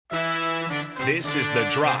This is The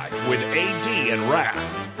Drive with AD and Raf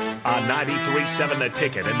on 93.7 The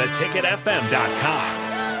Ticket and theticketfm.com.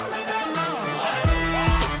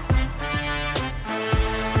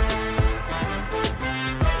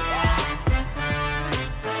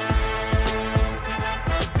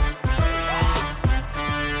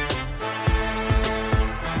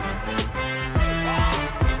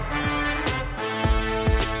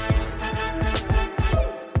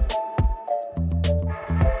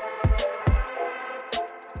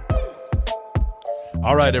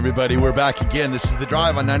 All right, everybody, we're back again. This is The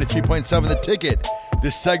Drive on 93.7 The Ticket.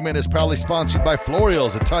 This segment is proudly sponsored by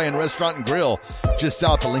Florial's Italian Restaurant and Grill, just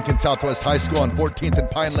south of Lincoln Southwest High School on 14th and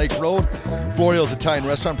Pine Lake Road. Florial's Italian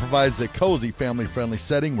Restaurant provides a cozy, family-friendly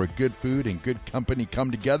setting where good food and good company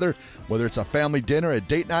come together. Whether it's a family dinner, a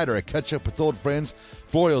date night, or a catch-up with old friends,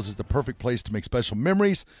 Florial's is the perfect place to make special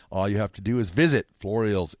memories. All you have to do is visit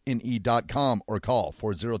FlorialsNE.com or call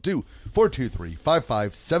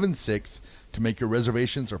 402-423-5576 to make your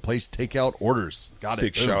reservations or place takeout orders. Got it.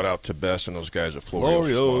 Big shout out to Bess and those guys at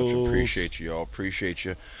Florial's. Appreciate you all. Appreciate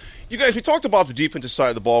you. You guys, we talked about the defensive side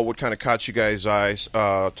of the ball, what kind of caught you guys' eyes,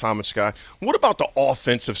 Tom and Scott. What about the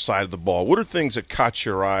offensive side of the ball? What are things that caught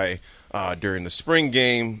your eye during the spring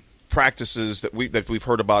game, practices that we've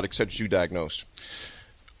heard about, except you diagnosed?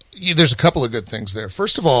 There's a couple of good things there.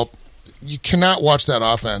 First of all, you cannot watch that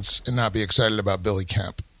offense and not be excited about Billy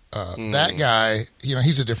Kemp. That guy,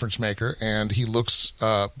 he's a difference maker, and he looks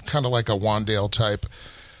kind of like a Wandale type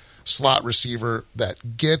slot receiver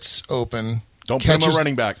that gets open. Don't put him a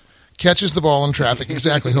running back. Catches the ball in traffic.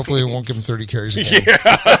 Exactly. Hopefully it won't give him 30 carries a game.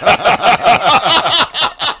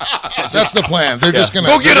 That's the plan. They're just going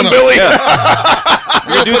to... Go get him, Billy!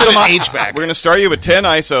 We're going to do some H-back. We're going to start you with 10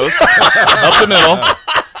 ISOs up the middle.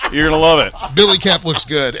 You're going to love it. Billy Kemp looks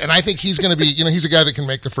good, and I think he's going to be, he's a guy that can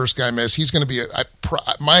make the first guy miss. He's going to be,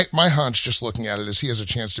 my hunch just looking at it is he has a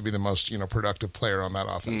chance to be the most, productive player on that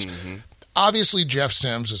offense. Mm-hmm. Obviously, Jeff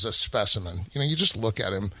Sims is a specimen. You just look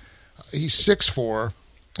at him. He's 6'4",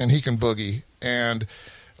 and he can boogie. And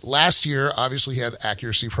last year, obviously, he had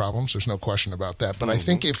accuracy problems. There's no question about that. But I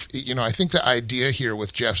think I think the idea here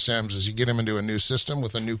with Jeff Sims is you get him into a new system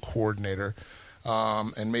with a new coordinator.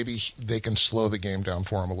 And maybe they can slow the game down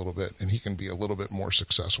for him a little bit, and he can be a little bit more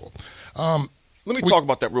successful. Let me talk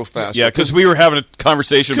about that real fast. Yeah, because we were having a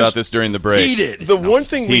conversation about this during the break. The one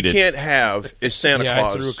thing we can't have is Santa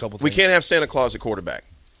Claus. I threw a couple we things. Can't have Santa Claus at quarterback.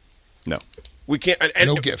 No. We can't.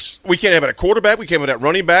 No gifts. We can't have it at quarterback. We can't have it at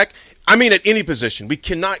running back. I mean, at any position. We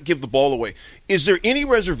cannot give the ball away. Is there any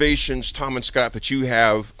reservations, Tom and Scott, that you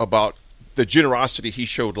have about the generosity he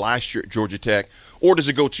showed last year at Georgia Tech? Or does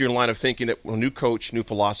it go to your line of thinking that new coach, new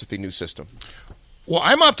philosophy, new system? Well,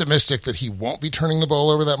 I'm optimistic that he won't be turning the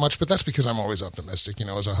ball over that much, but that's because I'm always optimistic,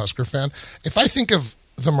 as a Husker fan. If I think of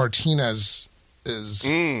the Martinez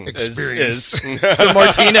experience. The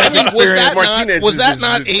Martinez experience. Was that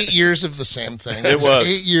not 8 years of the same thing? It was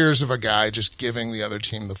 8 years of a guy just giving the other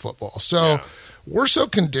team the football. So we're so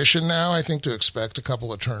conditioned now, I think, to expect a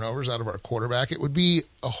couple of turnovers out of our quarterback. It would be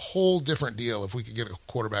a whole different deal if we could get a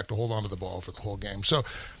quarterback to hold on to the ball for the whole game. So,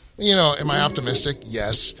 am I optimistic?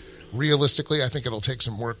 Yes. Realistically, I think it'll take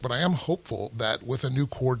some work, but I am hopeful that with a new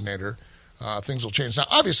coordinator, things will change. Now,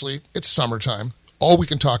 obviously, it's summertime. All we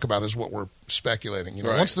can talk about is what we're speculating.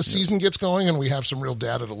 Once the season gets going and we have some real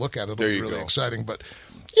data to look at, it'll be really exciting. But,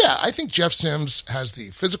 yeah, I think Jeff Sims has the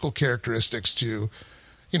physical characteristics to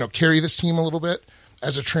carry this team a little bit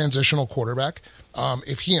as a transitional quarterback.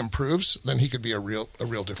 If he improves, then he could be a real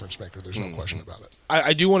difference maker. There's no question about it.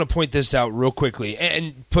 I do want to point this out real quickly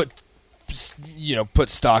and put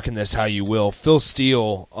stock in this how you will. Phil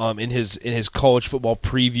Steele, in his college football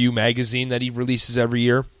preview magazine that he releases every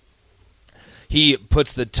year, he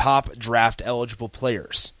puts the top draft eligible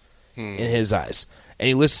players in his eyes, and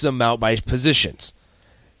he lists them out by positions.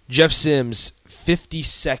 Jeff Sims,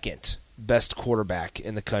 52nd best quarterback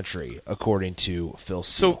in the country, according to Phil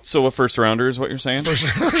Steele. So a first rounder is what you're saying? Is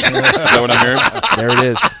that what I'm hearing? There it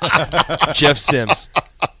is. Jeff Sims.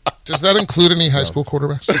 Does that include any high school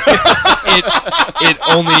quarterbacks? It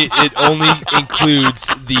only includes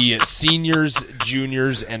the seniors,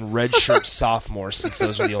 juniors, and redshirt sophomores, since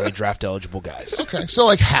those are the only draft eligible guys. Okay, so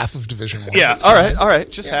like half of Division I. Yeah, all right,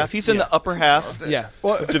 just half. He's in the upper half. Yeah,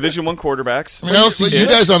 of Division I quarterbacks. I mean, I don't see you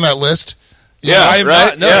guys on that list. Yeah, I am right.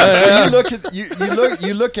 Not, no, yeah.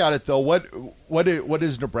 You look at it though. What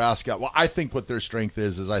is Nebraska? Well, I think what their strength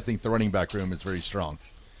is I think the running back room is very strong.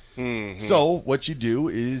 Mm-hmm. So what you do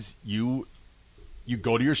is you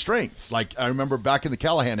go to your strengths. Like I remember back in the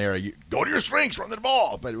Callahan era, you go to your strengths, run the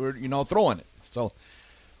ball, but we're throwing it. So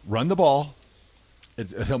run the ball.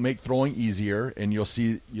 It'll make throwing easier, and you'll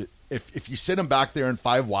see if you sit him back there in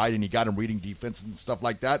 5 wide and you got him reading defense and stuff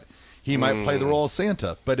like that, he might play the role of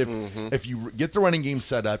Santa. But if you get the running game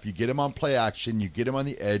set up, you get him on play action, you get him on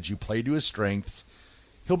the edge, you play to his strengths,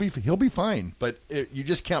 he'll be fine. But you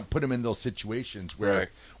just can't put him in those situations where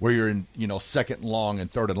you're in second and long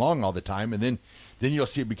and third and long all the time, and then you'll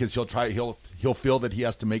see it because he'll feel that he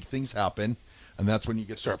has to make things happen, and that's when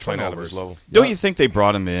you start playing out of his level. Don't you think they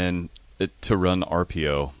brought him in to run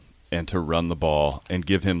RPO and to run the ball and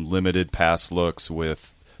give him limited pass looks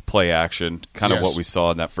with play action, kind of what we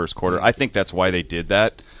saw in that first quarter? I think that's why they did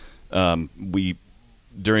that. We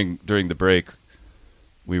during the break,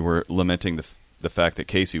 we were lamenting the fact that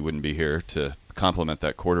Casey wouldn't be here to complement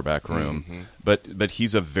that quarterback room, but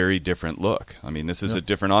he's a very different look. I mean, this is a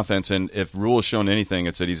different offense, and if Rule has shown anything,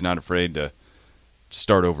 it's that he's not afraid to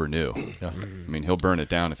start over new. I mean, he'll burn it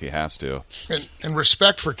down if he has to. And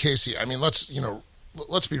respect for Casey. I mean, let's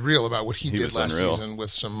be real about what he did last season with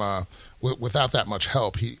some without that much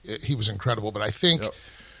help. He was incredible, but I think.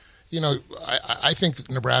 I think that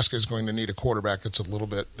Nebraska is going to need a quarterback that's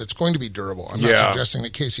going to be durable. I'm not suggesting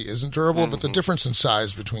that Casey isn't durable, but the difference in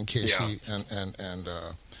size between Casey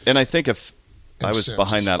and I think if I was Sims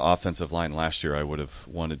behind that offensive line last year, I would have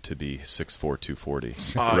wanted to be 6'4", 240,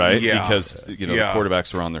 right? Yeah. Because the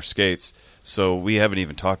quarterbacks were on their skates. So we haven't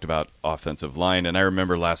even talked about offensive line. And I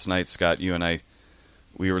remember last night, Scott, you and I,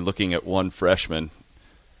 we were looking at one freshman,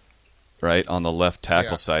 right, on the left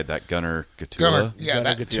tackle side, that Gunnar Gatula.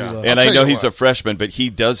 Gatula. And I know he's a freshman, but he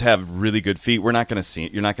does have really good feet. You're not going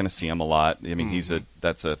to see him a lot. I mean,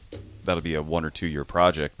 that'll be a 1 or 2 year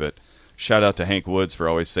project, but shout out to Hank Woods for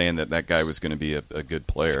always saying that guy was going to be a good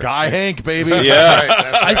player. Sky Hank, baby. Yeah.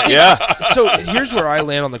 That's right. So here's where I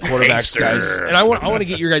land on the quarterbacks, guys. And I want to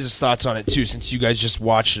get your guys' thoughts on it, too, since you guys just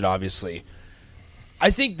watched it, obviously.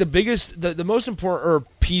 I think the most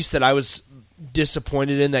important piece that I was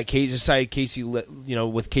disappointed in that Casey,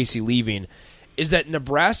 with Casey leaving, is that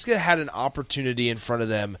Nebraska had an opportunity in front of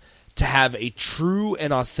them to have a true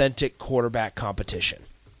and authentic quarterback competition.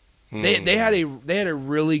 They had a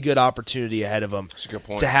really good opportunity ahead of them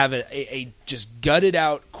to have a just gutted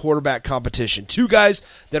out quarterback competition. 2 guys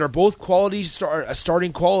that are both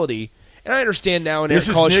starting quality. And I understand now in college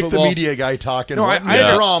football. This is Nick, the media guy, talking. No,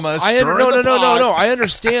 dramas. No. I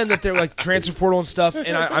understand that they're like transfer portal and stuff,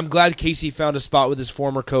 and I'm glad Casey found a spot with his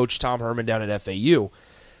former coach Tom Herman down at FAU.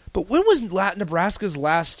 But when was Nebraska's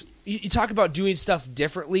last? You talk about doing stuff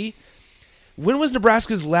differently. When was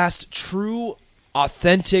Nebraska's last true,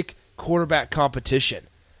 authentic quarterback competition?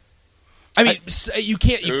 I mean, you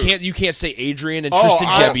can't say Adrian and Tristan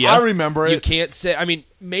Gebbia. I remember it. You can't say. I mean,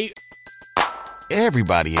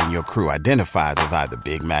 Everybody in your crew identifies as either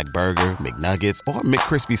Big Mac Burger, McNuggets, or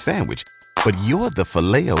McCrispy Sandwich. But you're the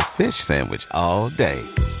Filet-O-Fish Sandwich all day.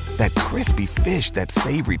 That crispy fish, that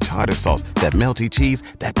savory tartar sauce, that melty cheese,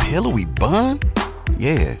 that pillowy bun.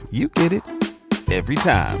 Yeah, you get it. Every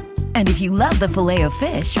time. And if you love the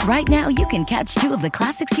Filet-O-Fish, right now you can catch 2 of the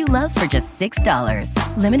classics you love for just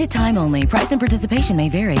 $6. Limited time only. Price and participation may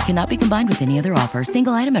vary. Cannot be combined with any other offer.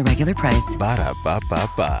 Single item at regular price.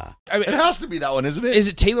 Ba-da-ba-ba-ba. I mean, it has to be that one, isn't it? Is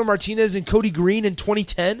it Taylor Martinez and Cody Green in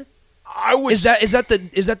 2010? Is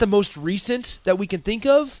that the most recent that we can think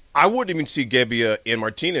of? I wouldn't even see Gebbia and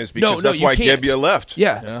Martinez because that's why Gebbia left.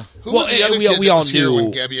 Yeah. Who was the other kid that was here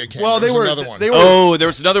when Gebbia came? Well, there was another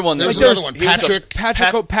one. There was another one.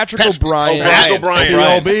 Patrick O'Brien. Patrick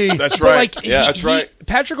O'Brien. POB. That's right. That's right.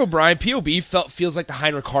 Patrick O'Brien, POB, feels like the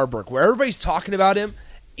Heinrich Harburg, where everybody's talking about him.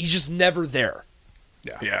 He's just never there.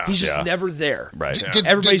 Yeah. He's just never there. Right.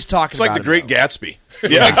 Everybody's talking about him. It's like the Great Gatsby.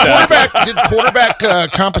 Yeah, exactly. Did quarterback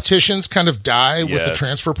competitions kind of die with the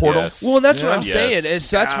transfer portal? Yes. Well, and that's what I'm saying. Is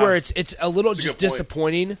that's where it's a little just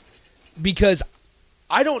disappointing because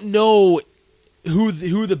I don't know who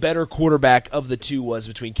the better quarterback of the 2 was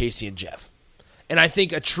between Casey and Jeff. And I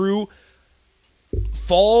think a true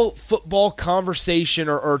fall football conversation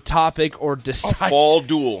or topic or decide a fall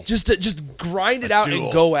duel. Just grind it out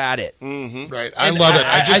and go at it. Mm-hmm. Right. I love it.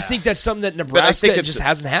 I think that's something that Nebraska just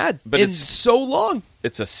hasn't had in so long.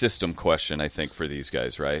 It's a system question, I think, for these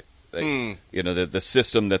guys, right? The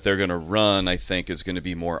system that they're going to run, I think, is going to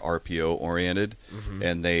be more RPO oriented,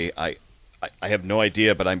 and I have no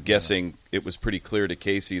idea, but I'm guessing it was pretty clear to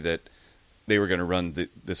Casey that they were going to run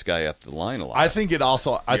this guy up the line a lot. I think it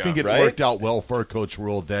worked out well for Coach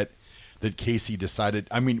Rule that Casey decided.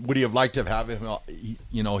 I mean, would he have liked to have him?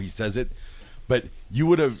 He says it, but you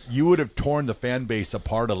would have torn the fan base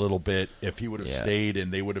apart a little bit if he would have stayed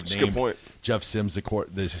and they would have named Jeff Sims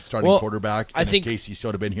the starting quarterback. I think Casey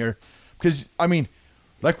should have been here because I mean,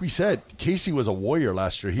 Like we said, Casey was a warrior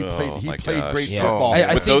last year. He played great Yeah. football.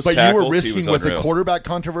 I think, but tackles, you were risking with the unreal. quarterback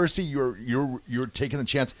controversy. You're taking the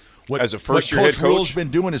chance. As a first-year head Coach Will's coach?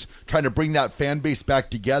 been doing is trying to bring that fan base back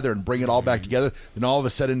together and bring it all back together. Then all of a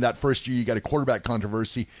sudden, that first year, you got a quarterback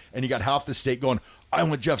controversy, and you got half the state going, I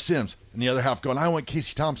want Jeff Sims, and the other half going, I want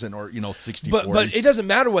Casey Thompson, or 60-40. But it doesn't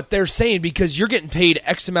matter what they're saying because you're getting paid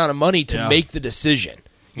X amount of money to make the decision.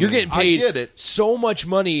 You're getting I get paid it. so much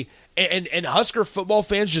money, and Husker football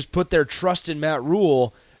fans just put their trust in Matt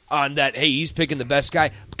Rule on that. Hey, he's picking the best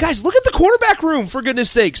guy. Guys, look at the quarterback room for goodness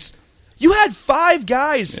sakes. You had 5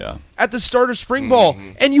 guys at the start of spring ball,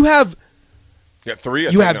 and you have three.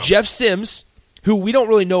 You have Jeff Sims, who we don't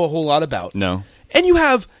really know a whole lot about. No. And you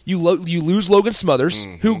have you lose Logan Smothers,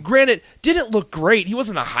 who, granted, didn't look great. He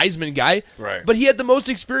wasn't a Heisman guy, right? But he had the most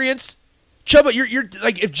experience. Chubba, you're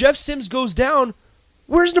like, if Jeff Sims goes down,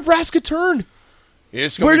 where's Nebraska turn?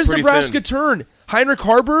 Where does Nebraska turn? Heinrich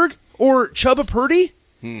Harburg or Chubba Purdy?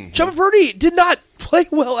 Chubba Purdy did not play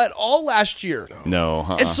well at all last year. No.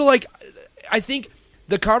 And so, I think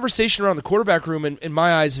the conversation around the quarterback room, in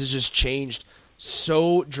my eyes, has just changed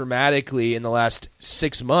so dramatically in the last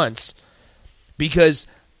 6 months because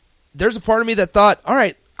there's a part of me that thought, all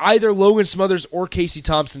right, either Logan Smothers or Casey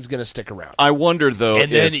Thompson's going to stick around. I wonder, though,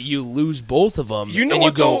 and then you lose both of them, you know and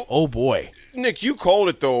what, you go, though? oh, boy. Nick, you called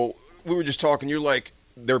it, though. We were just talking. You're like,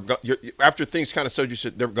 after things kind of said, you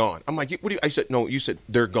said, they're gone. I'm like, what do you? I said, no, you said,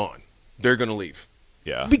 they're gone. They're going to leave.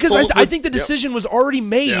 Yeah. Because I think the decision was already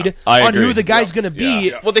made I on agree. who the guy's going to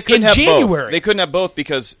be Well, they couldn't in have January. both. They couldn't have both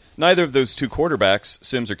because neither of those two quarterbacks,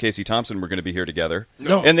 Sims or Casey Thompson, were going to be here together.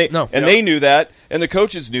 No. And they knew that, and the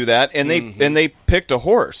coaches knew that, and they picked a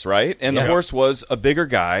horse, right? And the horse was a bigger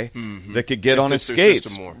guy that could get on his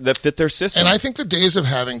skates that fit their system. And I think the days of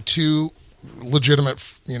having 2 legitimate,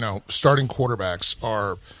 starting quarterbacks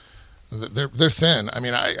are they're thin. I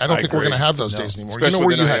mean, I don't think we're going to have those days anymore. Especially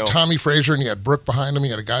where you with had NIL. Tommy Frazier and you had Brooke behind him, you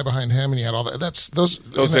had a guy behind him, and you had all that. That's those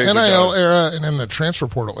in the days are NIL done. era and in the transfer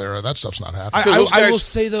portal era. That stuff's not happening. I will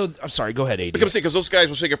say, though, I'm sorry, go ahead, AD. Because those guys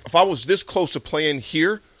will say, if I was this close to playing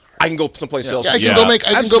here, I can go someplace else. I can go make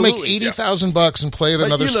 $80,000 and play at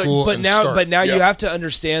another school. But now you have to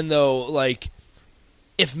understand, though,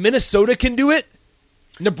 if Minnesota can do it,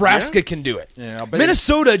 Nebraska can do it. Yeah, but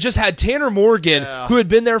Minnesota just had Tanner Morgan, who had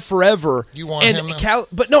been there forever. You want and him now?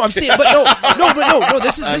 But no, I'm saying, but no.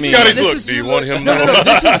 This is. Do you want him? No.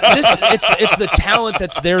 It's the talent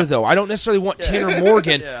that's there, though. I don't necessarily want Tanner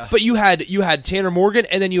Morgan, but you had Tanner Morgan,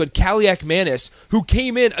 and then you had Kaliak Manis, who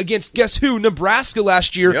came in against guess who, Nebraska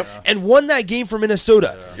last year, and won that game for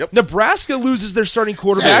Minnesota. Nebraska loses their starting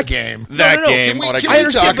quarterback. game. that game. Can we I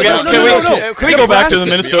understand, but no. Can we go back to the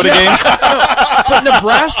Minnesota game? But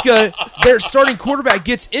Nebraska, their starting quarterback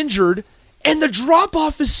gets injured, and the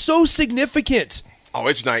drop-off is so significant. Oh,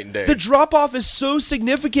 it's night and day. The drop-off is so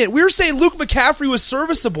significant. We were saying Luke McCaffrey was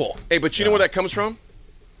serviceable. Hey, but you know where that comes from?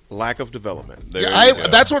 Lack of development.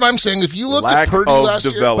 That's what I'm saying. If you looked Lack at Purdy of last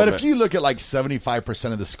year, development. But if you look at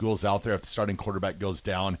 75% of the schools out there, if the starting quarterback goes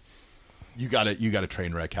down, you got a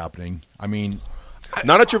train wreck happening. I mean,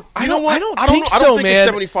 not at your. I You know don't- what? I don't I think don't so, think man. it's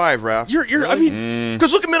 75, Raph. I mean,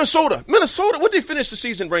 Because look at Minnesota. Minnesota, what did they finish the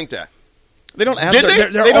season ranked at? They don't ask Did their,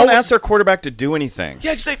 they? they don't ask their quarterback to do anything.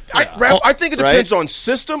 Yeah, Raph, I think it depends on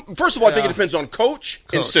system. First of all, I think it Yeah. depends on coach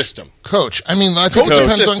and system. Coach. I mean, I think Coach it and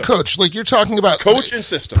depends on system. coach. Like you're talking about Coach and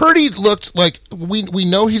system. Purdy looked like we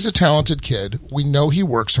know he's a talented kid. We know he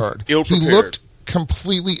works hard. He Ill-prepared. looked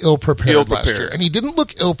completely ill-prepared last Ill-prepared. year. And he didn't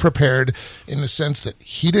look ill-prepared in the sense that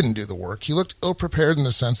he didn't do the work. He looked ill-prepared in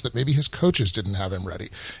the sense that maybe his coaches didn't have him ready.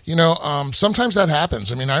 Sometimes that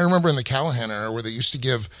happens. I mean, I remember in the Callahan era where they used to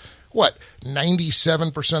give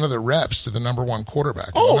 97% of the reps to the number one quarterback.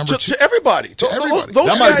 And the Oh, number to everybody. To everybody.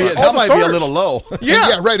 Those that guys, all might the be a starters. little low.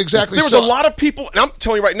 Yeah. right, exactly. There was So- a lot of people, and I'm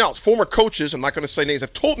telling you right now, former coaches, I'm not going to say names,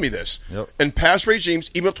 have told me this. Yep. In past regimes,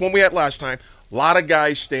 even up to one we had last time, a lot of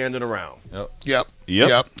guys standing around. Yep.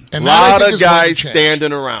 A And that, I lot think, of is going to guys change.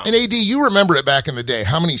 standing around. And AD, you remember it back in the day,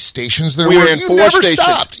 how many stations there We were. ran You 4 never stations.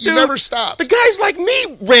 stopped. You Dude, never stopped. The guys like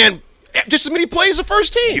me ran just as many plays as the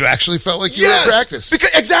first team. You actually felt like you were in practice.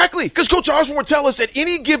 Exactly. Because Coach Osborne would tell us at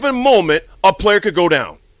any given moment, a player could go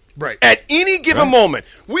down. Right. At any given moment.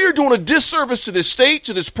 We are doing a disservice to this state,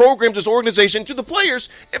 to this program, to this organization, to the players,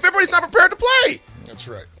 if everybody's not prepared to play. That's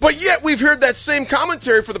right. But yet we've heard that same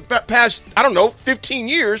commentary for the past, 15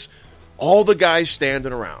 years. all the guys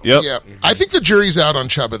standing around. Yep. Yeah, I think the jury's out on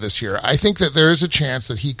Chubba this year. I think that there is a chance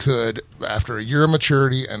that he could, after a year of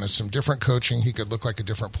maturity and some different coaching, he could look like a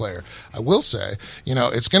different player. I will say,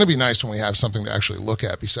 it's going to be nice when we have something to actually look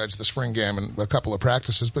at besides the spring game and a couple of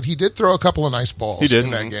practices. But he did throw a couple of nice balls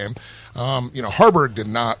in that game. Harburg did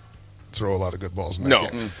not throw a lot of good balls in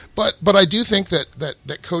that game. But I do think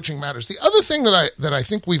that coaching matters. The other thing that I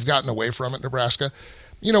think we've gotten away from at Nebraska,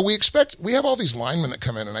 we have all these linemen that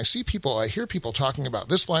come in, and I hear people talking about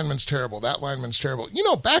this lineman's terrible, that lineman's terrible.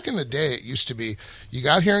 Back in the day, it used to be you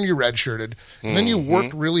got here and you redshirted, and then you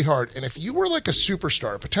worked really hard. And if you were like a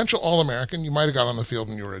superstar, a potential All-American, you might have got on the field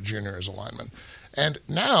when you were a junior as a lineman. And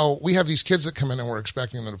now we have these kids that come in and we're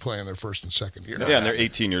expecting them to play in their first and second year. Yeah, and they're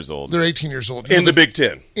 18 years old. They're 18 years old. In the Big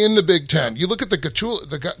Ten. In the Big Ten. You look at the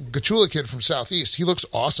Gachula kid from Southeast. He looks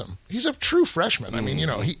awesome. He's a true freshman. I mean,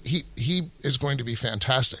 he is going to be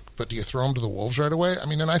fantastic. But do you throw him to the Wolves right away? I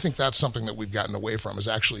mean, and I think that's something that we've gotten away from, is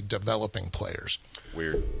actually developing players.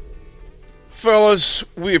 Weird. Fellas,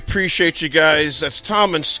 we appreciate you guys. That's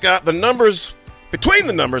Tom and Scott. Between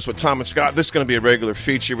the numbers with Tom and Scott, this is going to be a regular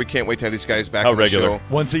feature. We can't wait to have these guys back on the show.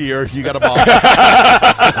 Once a year, you got a boss.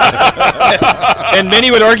 And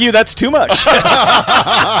many would argue that's too much.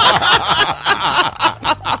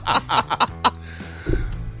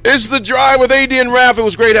 It's The Drive with AD and Raph. It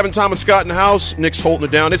was great having Tom and Scott in the house. Nick's holding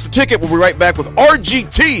it down. It's The Ticket. We'll be right back with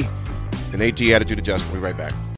RGT and AT Attitude Adjustment. We'll be right back.